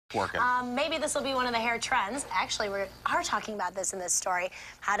working. Maybe this will be one of the hair trends. Actually, we are talking about this in this story,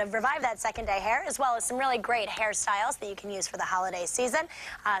 how to revive that second day hair, as well as some really great hairstyles that you can use for the holiday season.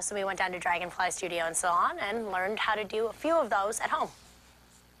 So we went down to Dragonfly Studio and Salon and learned how to do a few of those at home.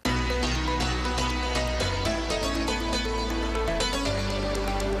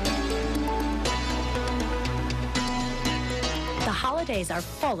 The holidays are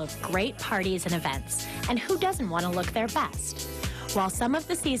full of great parties and events, and who doesn't want to look their best? While some of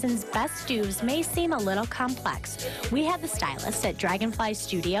the season's best do's may seem a little complex, we had the stylists at Dragonfly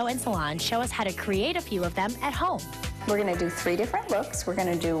Studio and Salon show us how to create a few of them at home. We're going to do 3 different looks. We're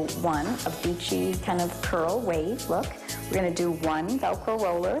going to do one, a beachy kind of curl wave look. We're going to do one Velcro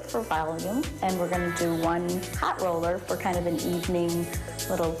roller for volume, and we're going to do one hot roller for kind of an evening,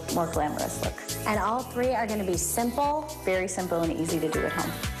 little more glamorous look. And all 3 are going to be simple. Very simple and easy to do at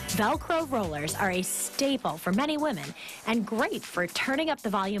home. Velcro rollers are a staple for many women and great for turning up the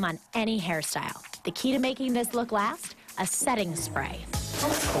volume on any hairstyle. The key to making this look last? A setting spray.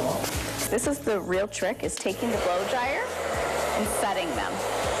 That's cool. This is the real trick, is taking the blow dryer and setting them.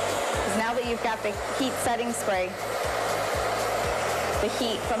 Because now that you've got the heat setting spray, the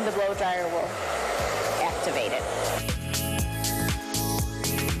heat from the blow dryer will activate it.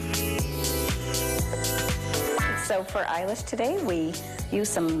 So for eyelash today, we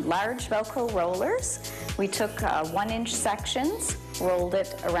used some large Velcro rollers. We took 1-inch sections, rolled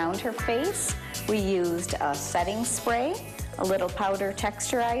it around her face. We used a setting spray, a little powder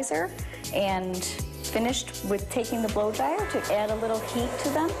texturizer, and finished with taking the blow dryer to add a little heat to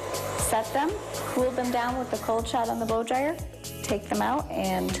them, set them, cool them down with the cold shot on the blow dryer, take them out,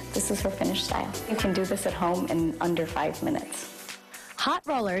 and this is her finished style. You can do this at home in under 5 minutes. Hot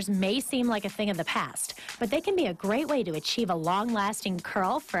rollers may seem like a thing of the past, but they can be a great way to achieve a long-lasting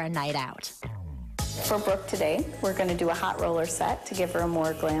curl for a night out. For Brooke today, we're going to do a hot roller set to give her a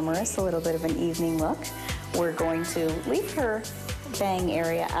more glamorous, a little bit of an evening look. We're going to leave her bang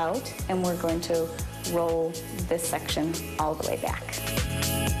area out, and we're going to roll this section all the way back.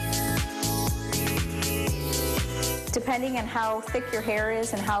 Depending on how thick your hair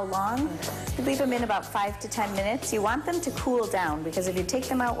is and how long, you leave them in about 5 to 10 minutes. You want them to cool down, because if you take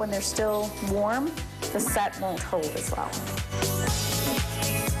them out when they're still warm, the set won't hold as well.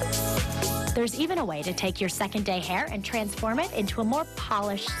 There's even a way to take your second day hair and transform it into a more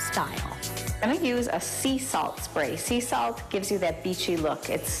polished style. I'm going to use a sea salt spray. Sea salt gives you that beachy look.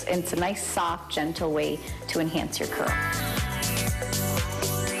 It's a nice, soft, gentle way to enhance your curl.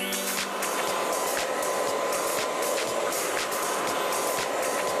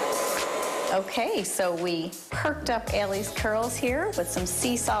 Okay, so we perked up Allie's curls here with some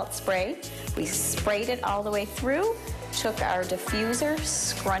sea salt spray. We sprayed it all the way through, took our diffuser,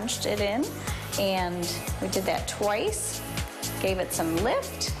 scrunched it in, and we did that twice. Gave it some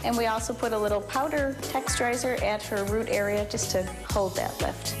lift, and we also put a little powder texturizer at her root area just to hold that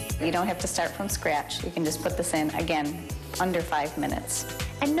lift. You don't have to start from scratch. You can just put this in, again, under 5 minutes.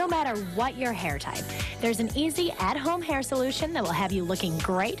 And no matter what your hair type, there's an easy at-home hair solution that will have you looking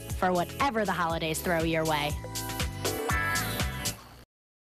great for whatever the holidays throw your way.